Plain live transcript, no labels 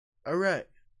Alright.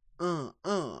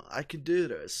 I can do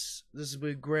this. This will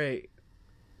be great.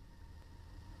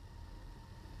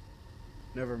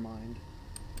 Never mind.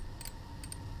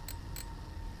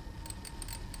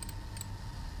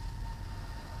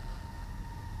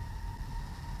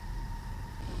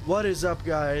 What is up,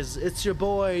 guys? It's your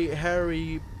boy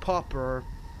Harry Popper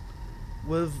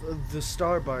with the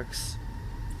Starbucks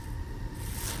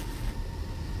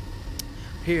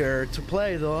here to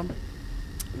play the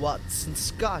Watson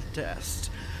Scott test.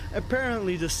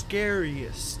 Apparently the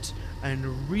scariest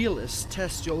and realest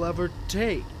test you'll ever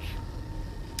take.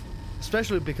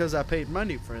 Especially because I paid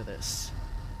money for this.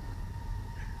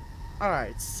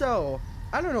 Alright, so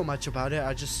I don't know much about it.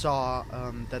 I just saw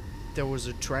that there was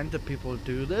a trend that people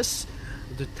do this.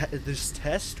 This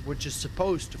test, which is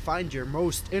supposed to find your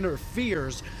most inner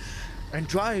fears and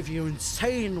drive you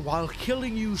insane while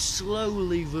killing you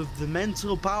slowly with the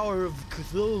mental power of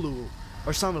Cthulhu.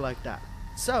 Or something like that.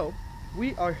 So,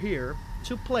 we are here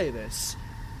to play this.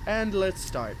 And let's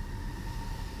start.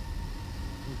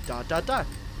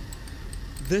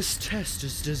 This test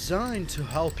is designed to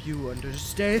help you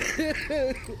understand.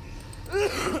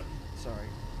 Sorry.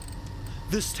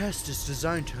 This test is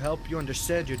designed to help you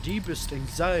understand your deepest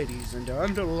anxieties and the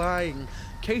underlying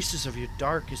cases of your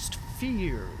darkest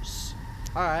fears.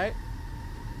 Alright.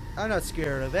 I'm not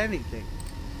scared of anything.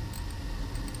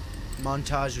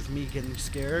 Montage of me getting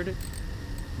scared.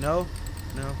 No?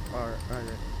 No? Alright.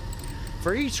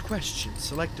 For each question,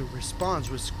 select a response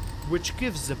which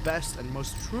gives the best and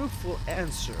most truthful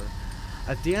answer.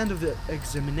 At the end of the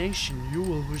examination, you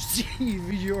will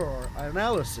receive your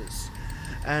analysis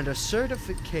and a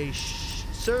certificate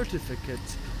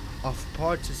of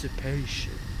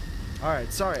participation.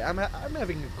 Alright, sorry, I'm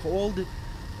having a cold.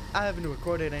 I haven't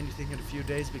recorded anything in a few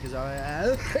days because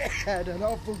I had an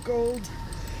awful cold.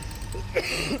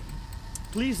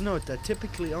 Please note that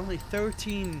typically only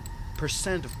 13%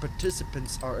 of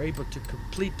participants are able to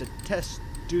complete the test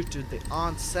due to the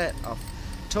onset of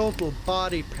total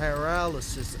body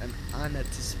paralysis and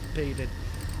unanticipated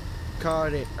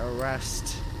cardiac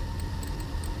arrest,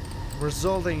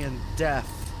 resulting in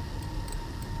death.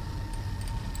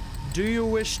 Do you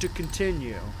wish to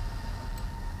continue?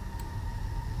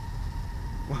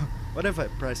 What if I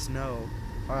press no?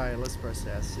 Alright, let's press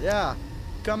yes. Yeah,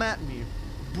 come at me.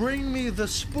 Bring me the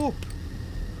spoop.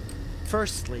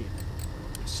 Firstly,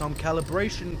 some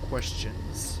calibration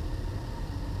questions.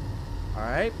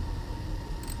 Alright.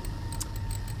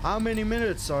 How many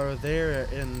minutes are there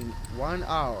in 1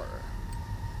 hour?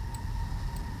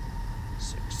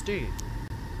 16.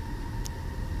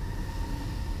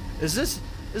 Is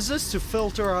this to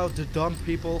filter out the dumb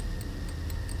people?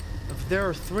 If there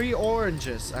are 3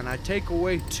 oranges and I take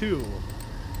away 2,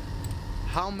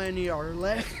 how many are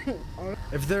left?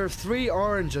 If there are 3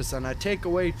 oranges and I take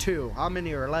away 2, how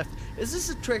many are left? Is this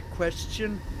a trick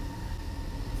question?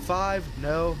 5?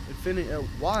 No. Infinity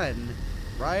 1,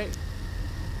 right?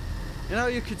 You know,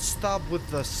 you could stop with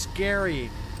the scary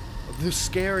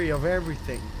of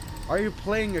everything. Are you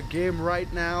playing a game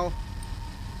right now?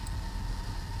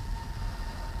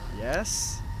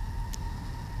 Yes?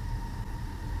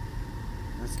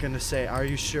 I was gonna say, are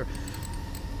you sure?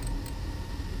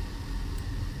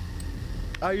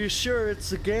 Are you sure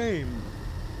it's a game?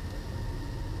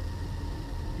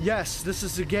 Yes, this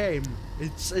is a game.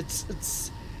 It's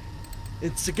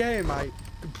a game. I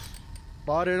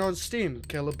bought it on Steam.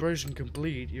 Calibration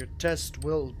complete. Your test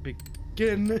will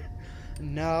begin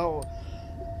now.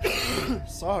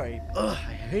 Sorry. Ugh,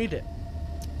 I hate it.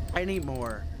 I need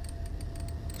more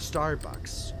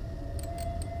Starbucks.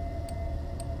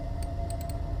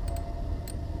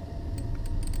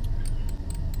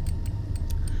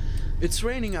 It's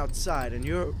raining outside and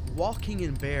you're walking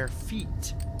in bare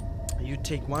feet. You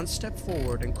take 1 step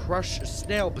forward and crush a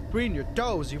snail between your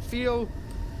toes. You feel...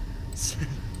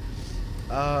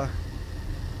 well,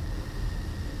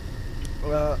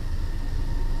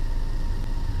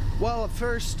 at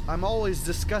first, I'm always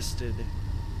disgusted.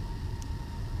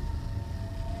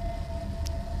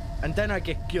 And then I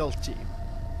get guilty.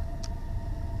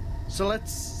 So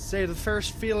let's say the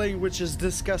first feeling, which is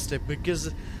disgusted,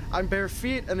 because I'm bare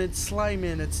feet and it's slimy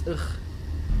and it's ugh.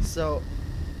 So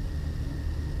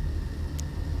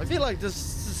I feel like this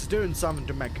is doing something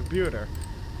to my computer.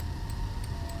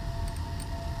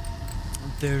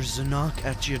 There's a knock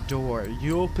at your door.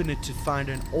 You open it to find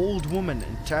an old woman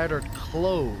in tattered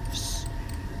clothes.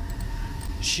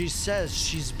 She says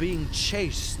she's being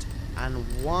chased and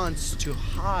wants to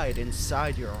hide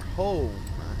inside your home.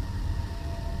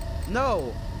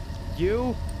 No,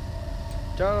 you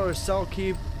tell her to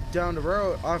keep down the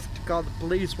road, off to call the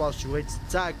police while she waits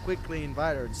inside. Quickly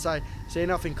invite her inside. Say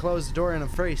nothing, close the door in her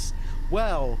face.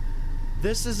 Well,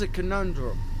 this is a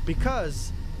conundrum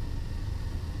because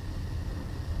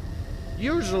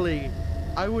usually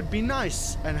I would be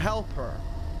nice and help her.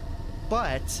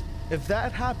 But if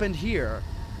that happened here,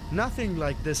 nothing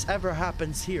like this ever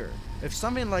happens here. If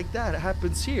something like that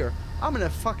happens here, I'm gonna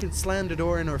fucking slam the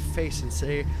door in her face and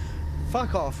say,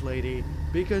 fuck off, lady,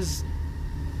 because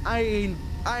I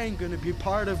ain't gonna be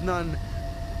part of none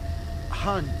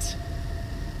hunt,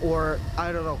 or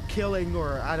I don't know, killing,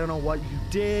 or I don't know what you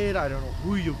did, I don't know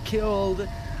who you killed,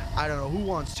 I don't know who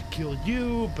wants to kill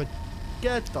you, but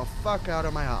get the fuck out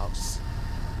of my house,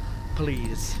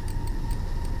 please.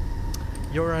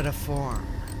 You're at a farm.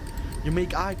 You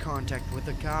make eye contact with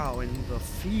a cow in the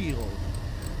field.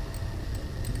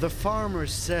 The farmer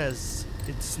says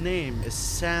its name is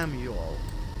Samuel.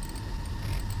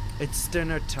 It's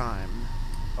dinner time.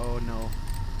 Oh no.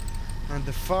 And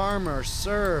the farmer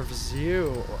serves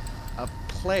you a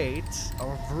plate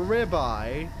of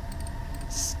ribeye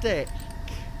steak.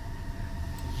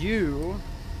 You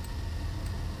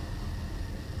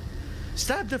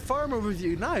stab the farmer with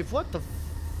your knife. What the f—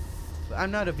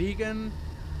 I'm not a vegan.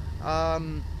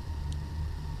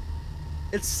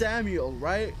 It's Samuel,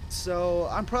 right? So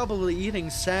I'm probably eating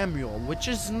Samuel, which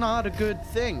is not a good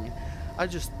thing. I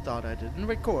just thought I didn't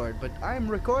record, but I'm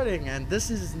recording and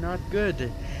this is not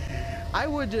good. I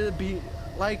would be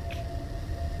like,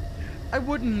 I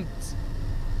wouldn't,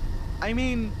 I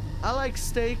mean, I like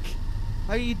steak,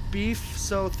 I eat beef,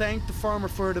 so thank the farmer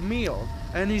for the meal.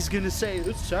 And he's gonna say,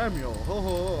 it's Samuel, ho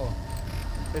ho ho.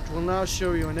 It will now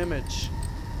show you an image.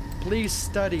 Please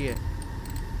study it.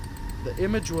 The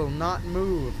image will not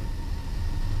move.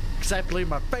 Exactly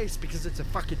my face, because it's a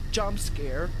fucking jump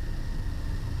scare.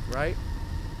 Right?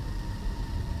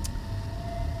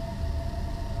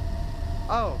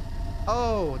 Oh.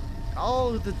 Oh.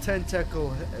 All the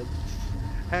tentacle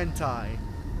hentai.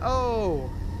 Oh.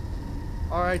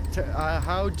 Alright,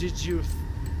 how did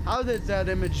that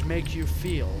image make you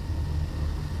feel?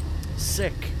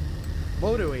 Sick.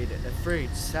 Motivated,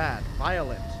 afraid, sad,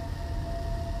 violent.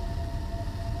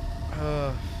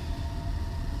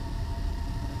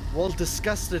 Well,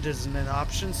 disgusted isn't an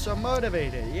option, so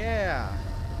motivated, yeah.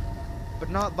 But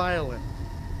not violent.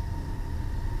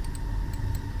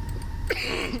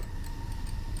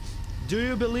 Do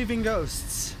you believe in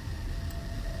ghosts?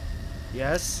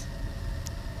 Yes.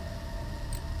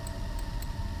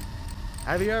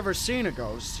 Have you ever seen a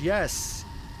ghost? Yes.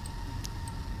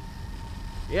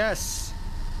 Yes.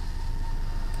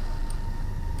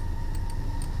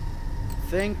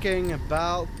 Thinking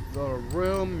about the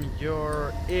room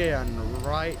you're in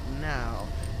right now.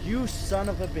 You son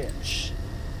of a bitch.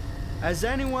 Has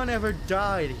anyone ever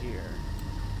died here?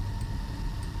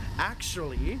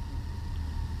 Actually,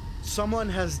 someone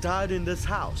has died in this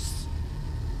house.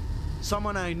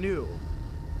 Someone I knew,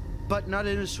 but not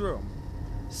in this room.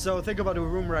 So think about the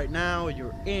room right now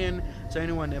you're in. Has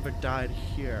anyone ever died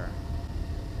here?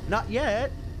 Not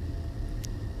yet.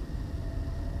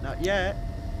 Not yet.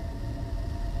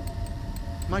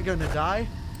 Am I gonna die?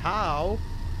 How?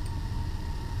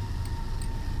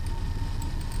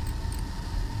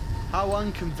 How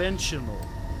unconventional.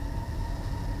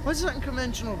 What's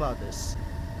unconventional about this?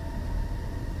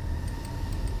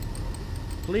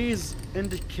 Please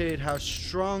indicate how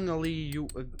strongly you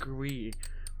agree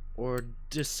or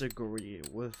disagree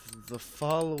with the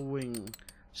following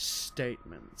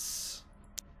statements.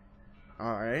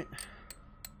 Alright.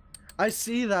 I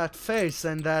see that face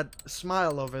and that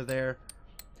smile over there.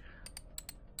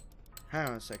 Hang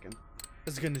on a second.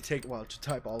 It's gonna take a while to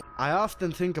type all. I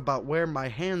often think about where my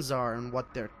hands are and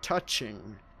what they're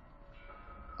touching.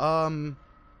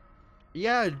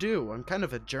 Yeah, I do. I'm kind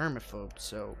of a germaphobe,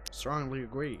 so strongly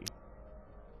agree.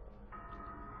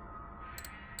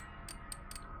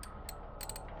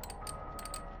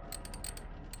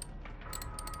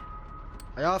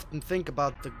 I often think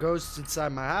about the ghosts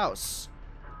inside my house.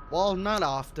 Well, not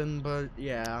often, but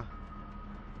yeah.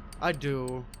 I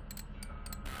do.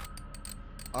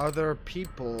 Other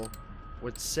people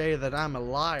would say that I'm a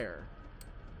liar.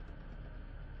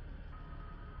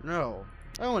 No.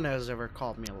 No one has ever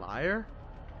called me a liar.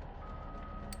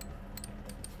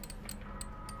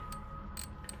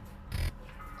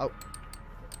 Oh.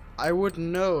 I wouldn't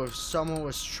know if someone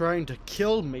was trying to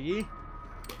kill me.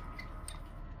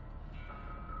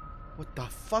 What the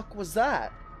fuck was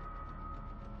that?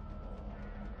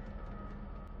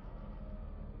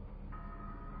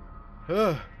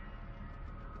 Ugh.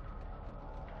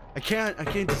 I can't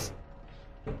just...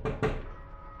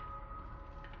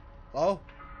 Hello?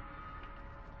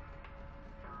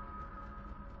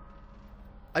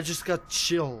 I just got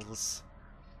chills.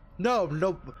 No,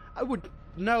 I would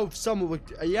know if someone would.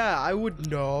 Yeah, I would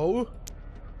know.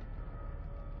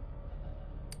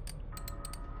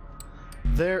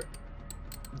 There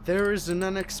is an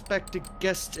unexpected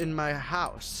guest in my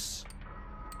house.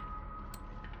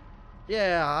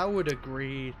 Yeah, I would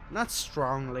agree. Not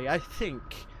strongly. I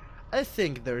think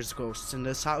there's ghosts in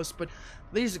this house, but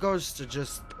these ghosts are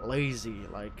just lazy.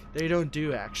 Like, they don't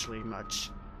do actually much.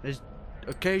 They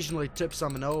occasionally tip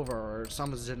someone over or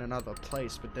someone's in another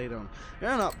place, but they're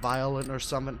not violent or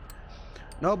something.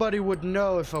 Nobody would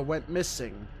know if I went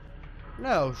missing.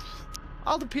 No,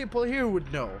 all the people here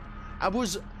would know. I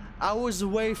was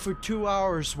away for 2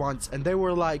 hours once, and they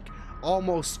were like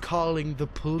almost calling the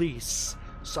police.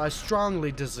 So I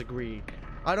strongly disagree.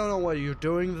 I don't know what you're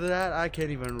doing with that. I can't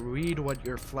even read what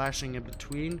you're flashing in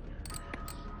between.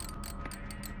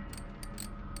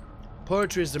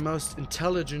 Poetry is the most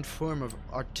intelligent form of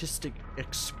artistic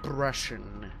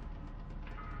expression.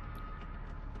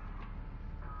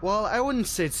 Well, I wouldn't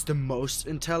say it's the most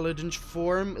intelligent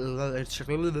form.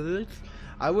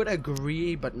 I would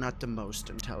agree, but not the most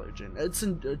intelligent. It's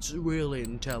a really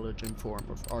intelligent form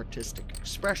of artistic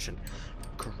expression.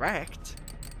 Correct?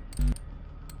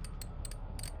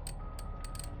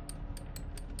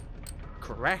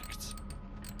 Correct.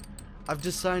 I've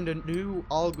designed a new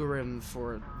algorithm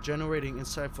for generating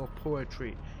insightful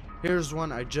poetry. Here's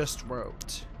one I just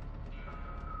wrote.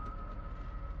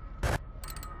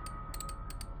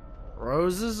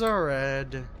 Roses are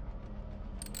red,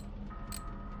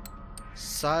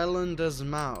 silent as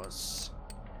mouse.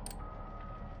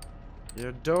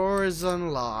 Your door is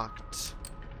unlocked.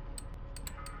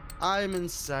 I'm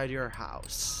inside your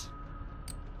house.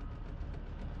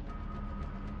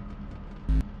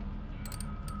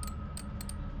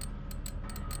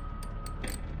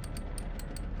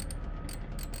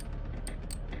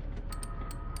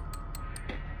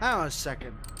 Hang on a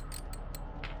second.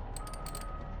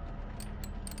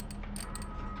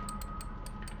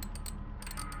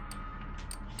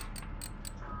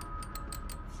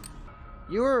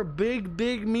 You're a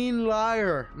big, mean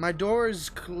liar. My door is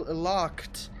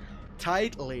locked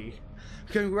tightly.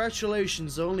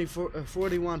 Congratulations, only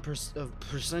 41%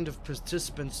 of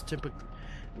participants typically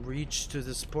reach to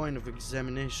this point of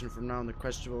examination. From now on, the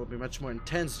question will be much more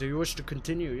intense. Do you wish to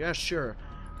continue? Yeah, sure.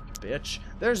 Bitch.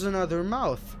 There's another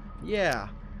mouth. Yeah,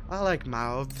 I like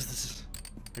mouths.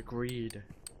 Agreed.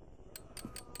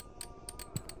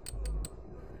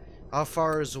 How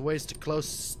far is the ways to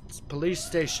closest police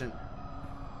station?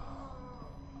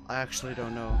 I actually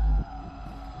don't know.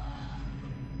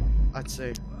 I'd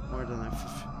say more than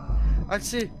I'd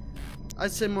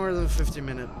say more than a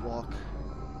 50-minute walk.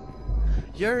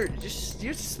 You're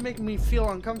just making me feel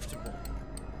uncomfortable.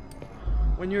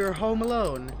 When you're home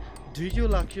alone, do you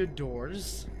lock your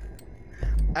doors?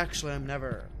 Actually, I'm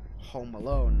never home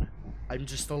alone. I'm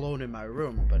just alone in my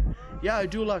room, but yeah, I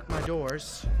do lock my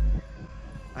doors.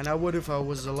 And I would if I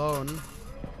was alone.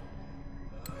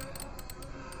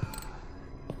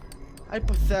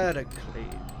 Hypothetically,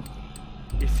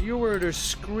 if you were to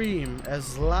scream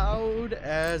as loud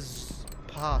as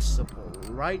possible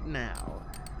right now,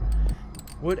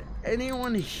 would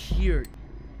anyone hear you?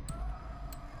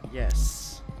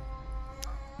 Yes.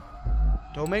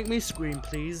 Don't make me scream,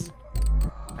 please.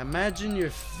 Imagine you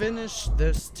finished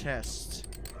this test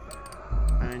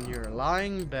and you're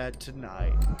lying in bed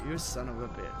tonight, you son of a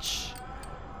bitch,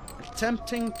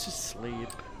 attempting to sleep.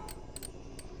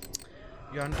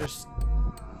 You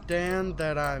understand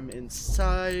that I'm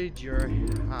inside your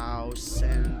house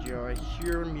and you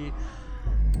hear me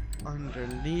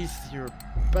underneath your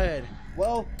bed.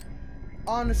 Well,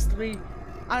 honestly,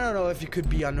 I don't know if you could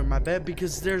be under my bed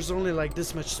because there's only like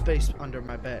this much space under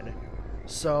my bed.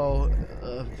 So,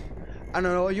 I don't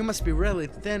know, you must be really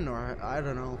thin or I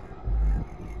don't know.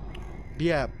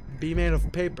 Yeah, be made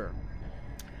of paper.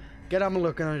 Get up and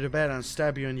look under the bed and I'll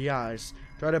stab you in the eyes.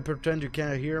 Try to pretend you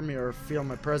can't hear me or feel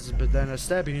my presence, but then I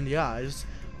stab you in the eyes.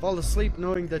 Fall asleep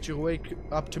knowing that you'll wake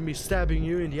up to me stabbing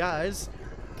you in the eyes.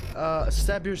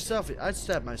 Stab yourself. I'd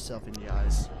stab myself in the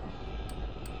eyes.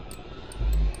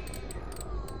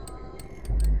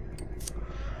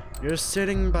 You're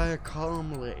sitting by a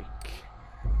calm lake,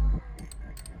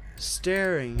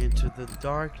 staring into the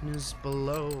darkness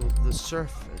below the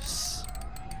surface.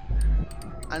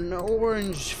 An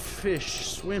orange fish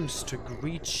swims to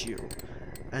greet you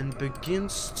and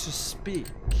begins to speak.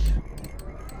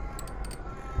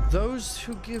 Those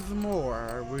who give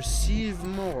more receive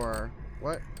more.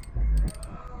 What?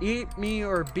 Eat me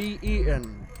or be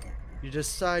eaten. You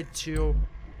decide to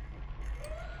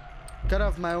Cut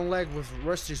off my own leg with a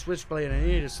rusty switchblade and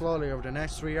eat it slowly over the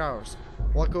next 3 hours.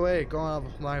 Walk away, going out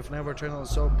of life, never turn on the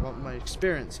soap about my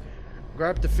experience.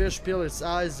 Grab the fish, peel its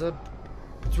eyes up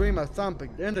between my thumb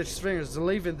and index fingers, and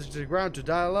leave it to the ground to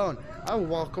die alone. I will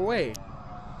walk away.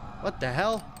 What the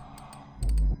hell?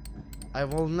 I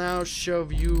will now show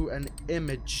you an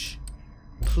image.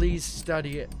 Please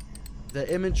study it.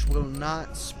 The image will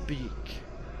not speak.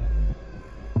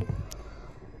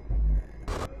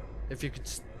 If you could...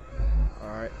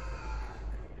 Alright.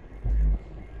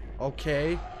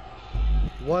 Okay.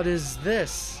 What is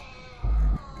this?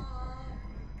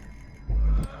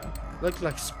 Look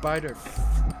like spider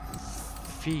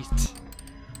feet.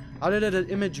 How did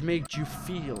that image make you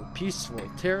feel? Peaceful,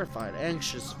 terrified,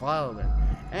 anxious, violent.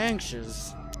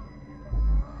 Anxious?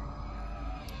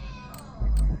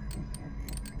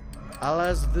 I'll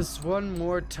ask this one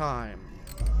more time.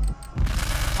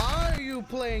 Are you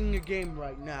playing a game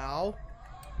right now?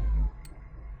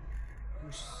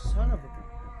 You son of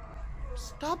a...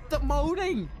 Stop the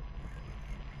moaning!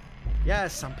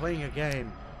 Yes, I'm playing a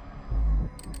game.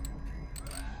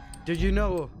 Did you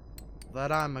know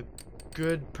that I'm a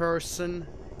good person?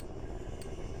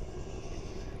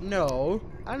 No,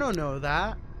 I don't know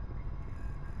that.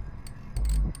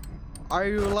 Are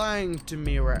you lying to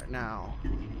me right now?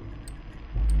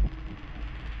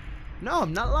 No,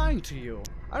 I'm not lying to you.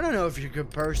 I don't know if you're a good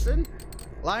person.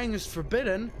 Lying is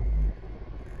forbidden.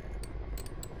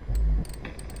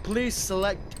 Please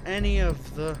select any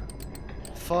of the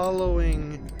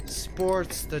following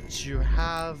sports that you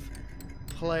have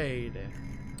played.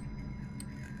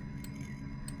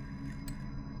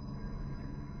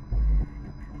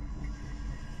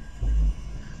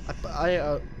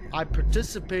 I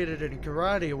participated in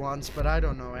karate once, but I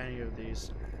don't know any of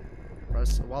these.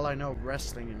 Well, I know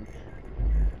wrestling and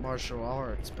martial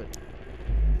arts, but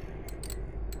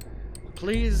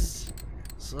please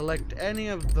select any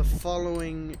of the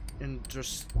following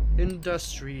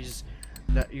industries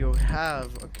that you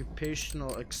have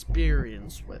occupational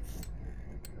experience with.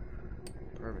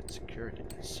 Private security,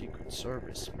 secret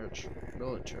service,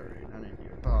 military, none in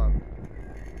your Bob.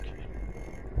 Okay.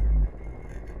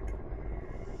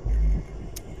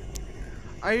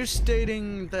 Are you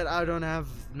stating that I don't have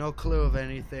no clue of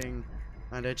anything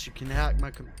and that you can hack my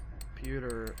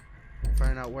computer,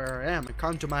 find out where I am, and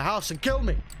come to my house and kill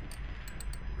me?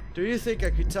 Do you think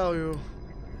I could tell you?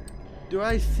 Do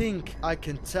I think I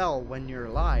can tell when you're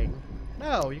lying?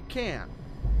 No, you can't.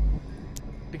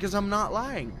 Because I'm not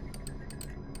lying.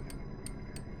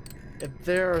 If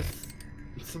there are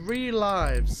 3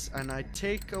 lives and I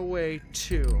take away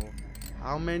 2,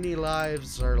 how many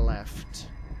lives are left?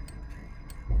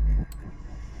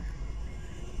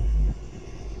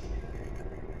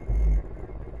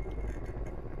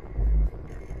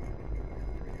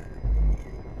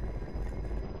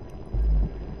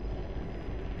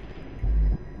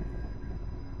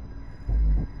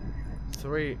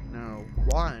 No,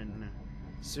 1.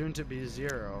 Soon to be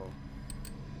 0.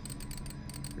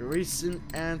 Your recent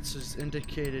answers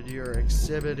indicated you're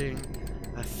exhibiting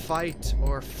a fight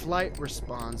or flight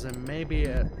response and may be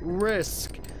at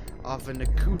risk of an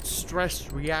acute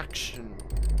stress reaction.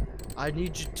 I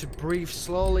need you to breathe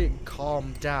slowly and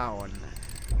calm down.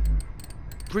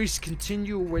 Please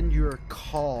continue when you're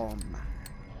calm.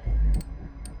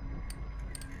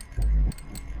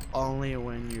 Only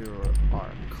when you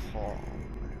are calm.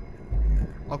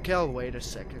 Okay, I'll wait a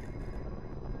second.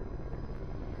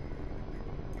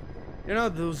 You know,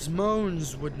 those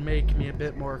moans would make me a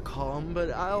bit more calm,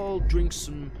 but I'll drink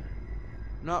some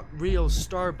not real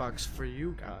Starbucks for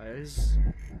you guys.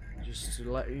 Just to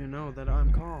let you know that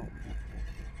I'm calm.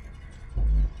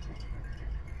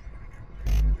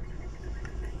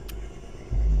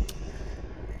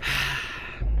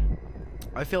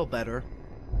 I feel better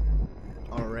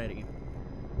already.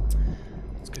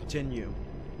 Let's continue.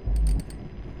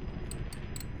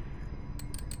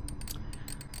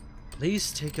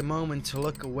 Please take a moment to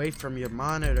look away from your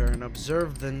monitor and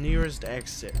observe the nearest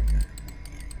exit.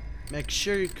 Make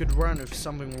sure you could run if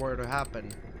something were to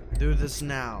happen. Do this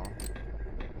now.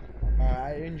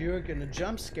 Alright, and you're gonna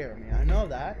jump scare me, I know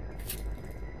that.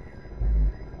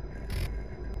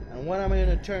 And when am I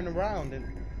gonna turn around and...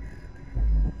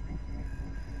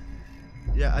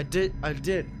 Yeah, I did.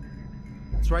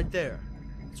 It's right there.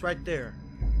 It's right there.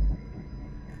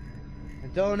 I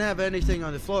don't have anything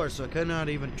on the floor, so I cannot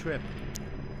even trip.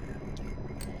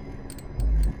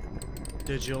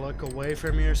 Did you look away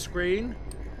from your screen?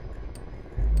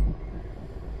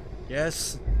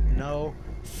 Yes? No?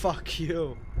 Fuck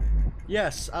you.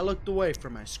 Yes, I looked away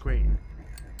from my screen.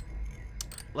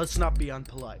 Let's not be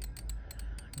unpolite.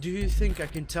 Do you think I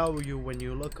can tell you when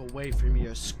you look away from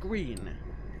your screen?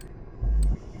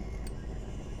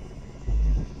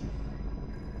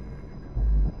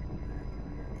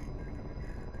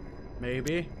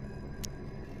 Maybe.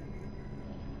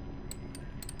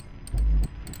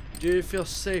 Do you feel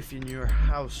safe in your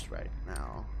house right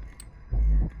now?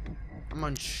 I'm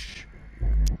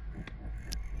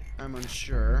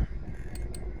unsure.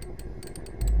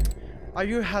 Are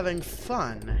you having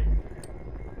fun?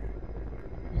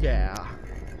 Yeah,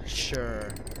 sure.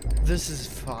 This is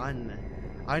fun.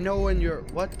 I know when you're...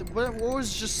 What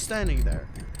was just standing there?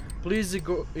 Please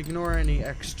ignore any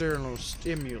external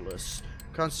stimulus.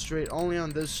 Concentrate only on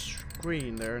this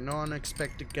screen. There are no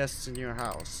unexpected guests in your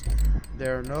house.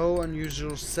 There are no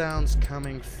unusual sounds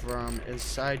coming from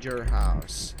inside your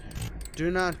house.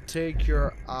 Do not take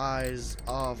your eyes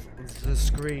off the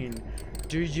screen.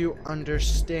 Do you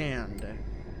understand?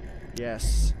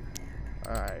 Yes.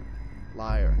 Alright.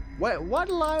 Liar. Wait, what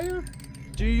liar?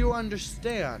 Do you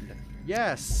understand?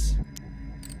 Yes.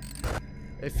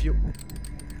 If you...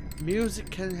 Music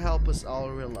can help us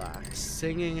all relax.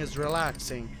 Singing is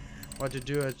relaxing. What to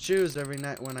do I choose every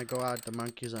night when I go out. The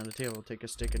monkey's on the table. Take a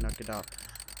stick and knock it out.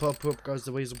 Poop poop goes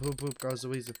the weasel. Poop poop goes the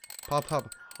weasel. Pop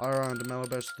pop. All around the mellow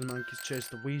bush. The monkeys chase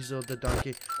the weasel. The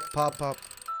donkey. Pop pop.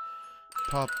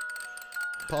 Pop.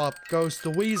 Pop goes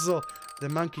the weasel. The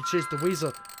monkey chased the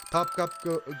weasel. Pop up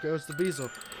goes the weasel.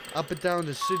 Up and down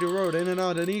the city road. In and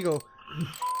out an eagle.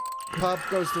 Pop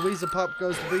goes the weasel, pop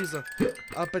goes the weasel.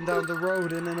 Up and down the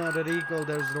road, in and out an eagle,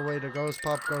 there's the way to goes.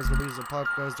 Pop goes the weasel, pop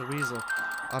goes the weasel.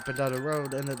 Up and down the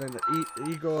road, and then the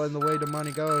eagle and the way the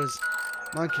money goes.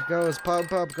 Monkey goes, pop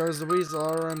goes the weasel,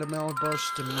 all around the melon bush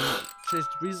to chase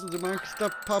the weasel. The monkey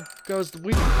stuff, pop goes the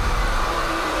weasel.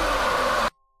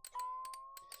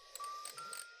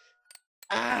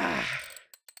 Ah!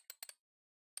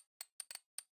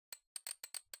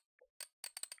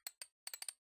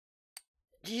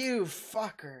 You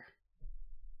fucker.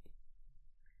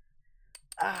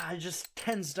 I just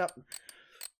tensed up.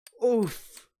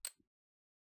 Oof.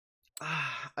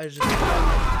 I just... You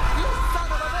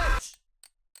son of a bitch!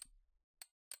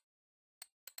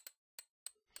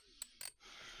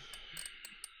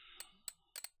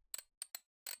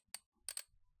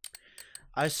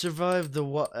 I survived the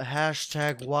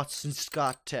hashtag Watson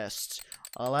Scott test.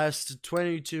 I lasted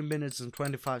 22 minutes and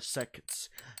 25 seconds.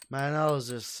 My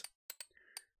analysis...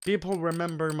 People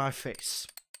remember my face.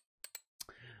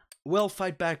 Will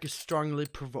fight back is strongly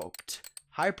provoked.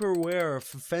 Hyper aware of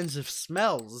offensive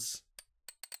smells.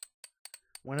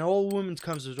 When an old woman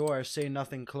comes to the door, I say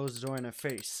nothing, close the door in her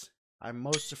face. I'm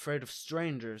most afraid of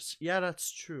strangers. Yeah,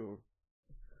 that's true.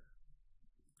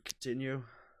 Continue.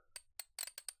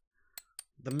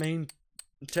 The main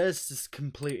test is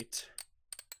complete.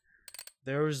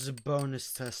 There is a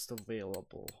bonus test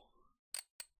available.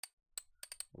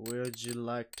 Would you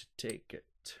like to take it?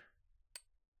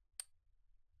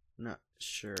 Not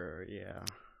sure, yeah,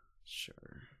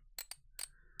 sure.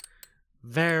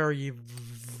 Very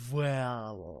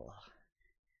well.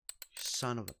 You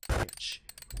son of a bitch.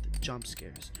 The jump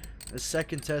scares. The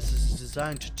second test is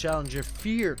designed to challenge your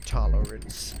fear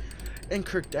tolerance.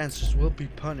 Incorrect answers will be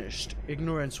punished.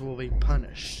 Ignorance will be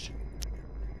punished.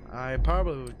 I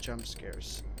probably with jump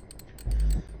scares.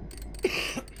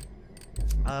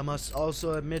 I must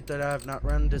also admit that I have not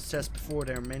run this test before.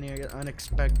 There are many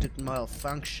unexpected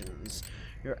malfunctions.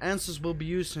 Your answers will be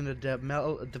used in the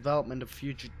development of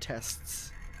future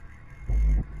tests.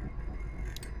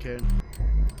 Okay.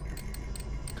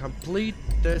 Complete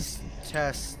this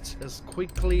test as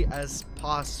quickly as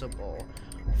possible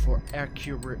for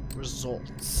accurate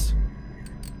results.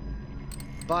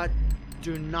 But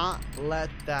do not let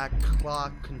that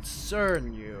clock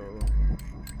concern you.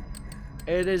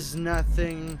 It is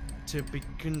nothing to be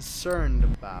concerned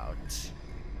about.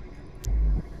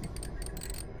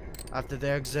 After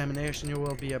the examination, you'll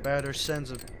have a better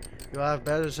sense of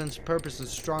purpose and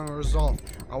stronger resolve.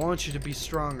 I want you to be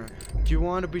stronger. Do you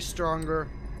want to be stronger?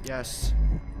 Yes.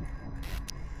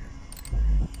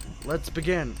 Let's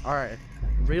begin. Alright.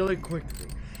 Really quickly.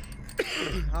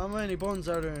 How many bones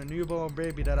are there in a newborn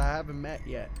baby that I haven't met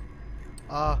yet?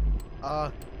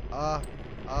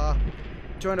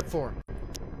 204.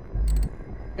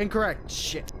 Incorrect.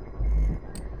 Shit.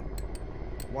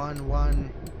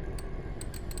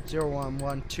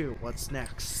 110112. What's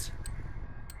next?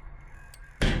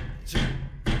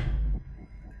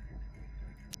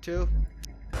 2.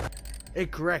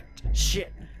 Incorrect.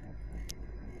 Shit.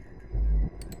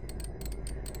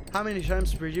 How many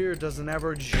times per year does an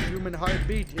average human heart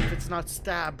beat if it's not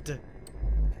stabbed?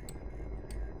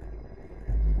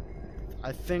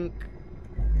 I think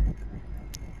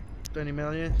 20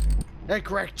 million. Hey,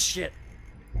 correct shit.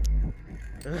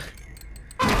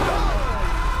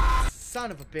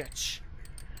 Son of a bitch.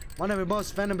 One of the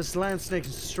most venomous land snakes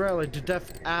in Australia, the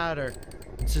death adder,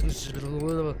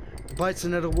 bites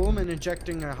another woman,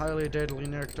 injecting a highly deadly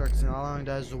nerve toxin, allowing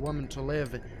the woman to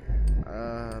live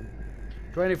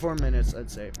 24 minutes, I'd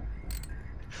say.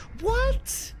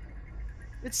 What?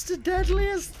 It's the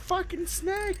deadliest fucking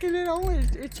snake, and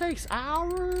it takes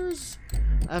hours.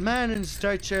 A man in his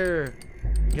tight chair,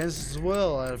 against his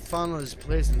will, a funnel is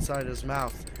placed inside his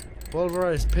mouth.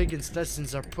 Pulverized pig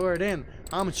intestines are poured in.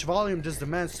 How much volume does the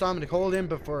man's stomach hold in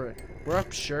before it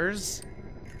ruptures?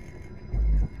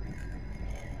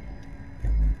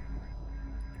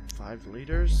 5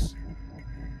 liters?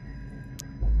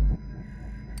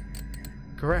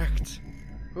 Correct.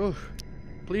 Ooh.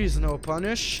 Please no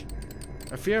punish.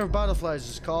 A fear of butterflies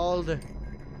is called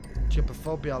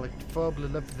trypophobia, like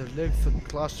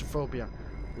claustrophobia,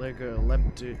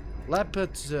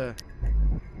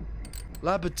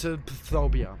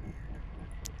 leptophobia.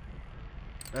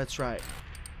 That's right.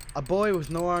 A boy with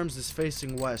no arms is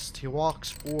facing west. He walks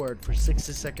forward for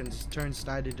 60 seconds, turns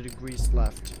 90 degrees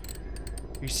left.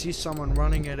 You see someone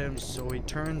running at him, so he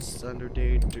turns under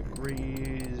 80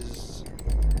 degrees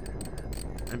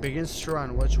and begins to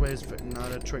run. Which way is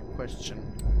not a trick question.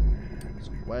 It's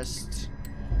west.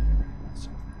 It's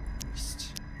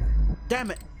east.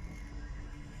 Damn it!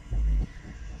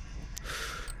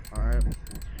 Alright.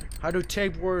 How do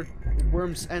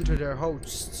tapeworms enter their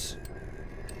hosts?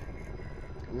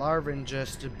 Larvae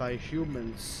ingested by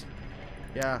humans.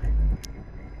 Yeah.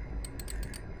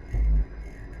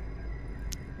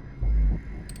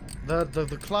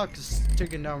 The clock is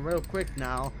ticking down real quick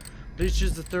now. Please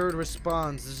choose the third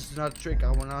response. This is not a trick.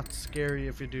 I will not scare you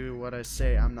if you do what I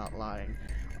say. I'm not lying.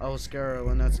 I will scare you. I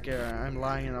will not scare you. I'm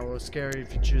lying and I will scare you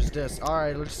if you choose this.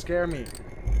 Alright, let's scare me.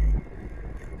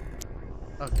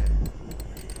 Okay.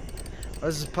 What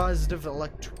is a positive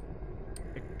electrode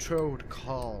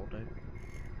called?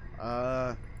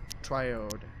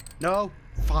 Triode. No?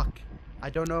 Fuck. I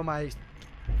don't know my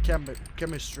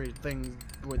chemistry thing.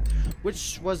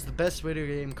 Which was the best video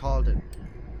game called it?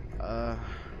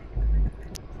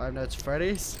 Five Nights at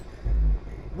Freddy's?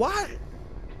 What?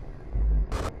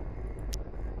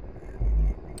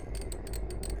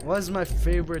 What's my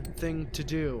favorite thing to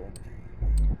do?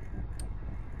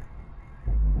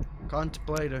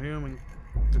 Contemplate the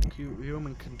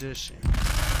human condition.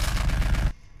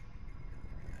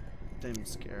 Didn't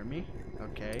scare me.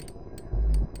 Okay.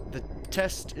 The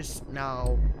test is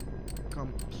now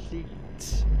complete.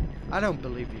 I don't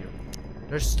believe you.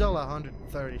 There's still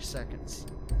 130 seconds.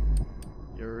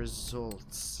 Your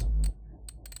results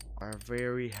are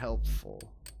very helpful.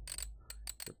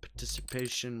 Your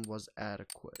participation was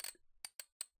adequate.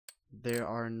 There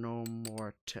are no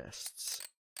more tests.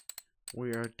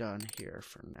 We are done here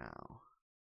for now.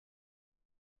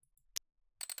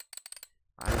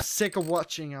 I'm sick of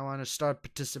watching. I want to start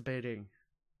participating.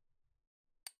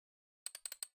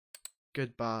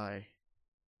 Goodbye.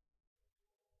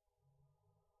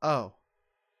 Oh.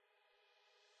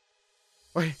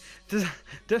 Wait, did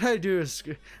I do a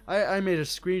I made a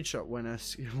screenshot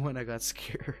when I got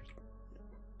scared.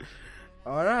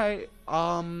 All right.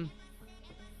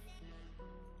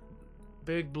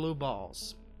 Big blue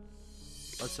balls.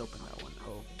 Let's open that one.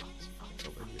 Oh, it's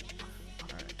over here. All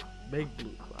right. Big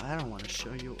blue. I don't want to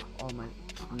show you all my.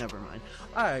 Never mind.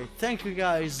 All right. Thank you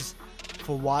guys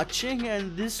for watching,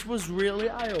 and this was really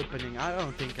eye-opening. I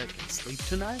don't think I can sleep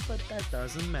tonight, but that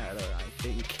doesn't matter, I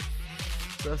think.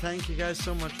 So thank you guys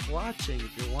so much for watching.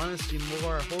 If you want to see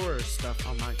more horror stuff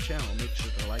on my channel, make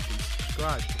sure to like and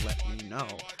subscribe to let me know.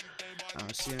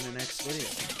 I'll see you in the next video.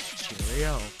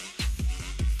 Cheerio.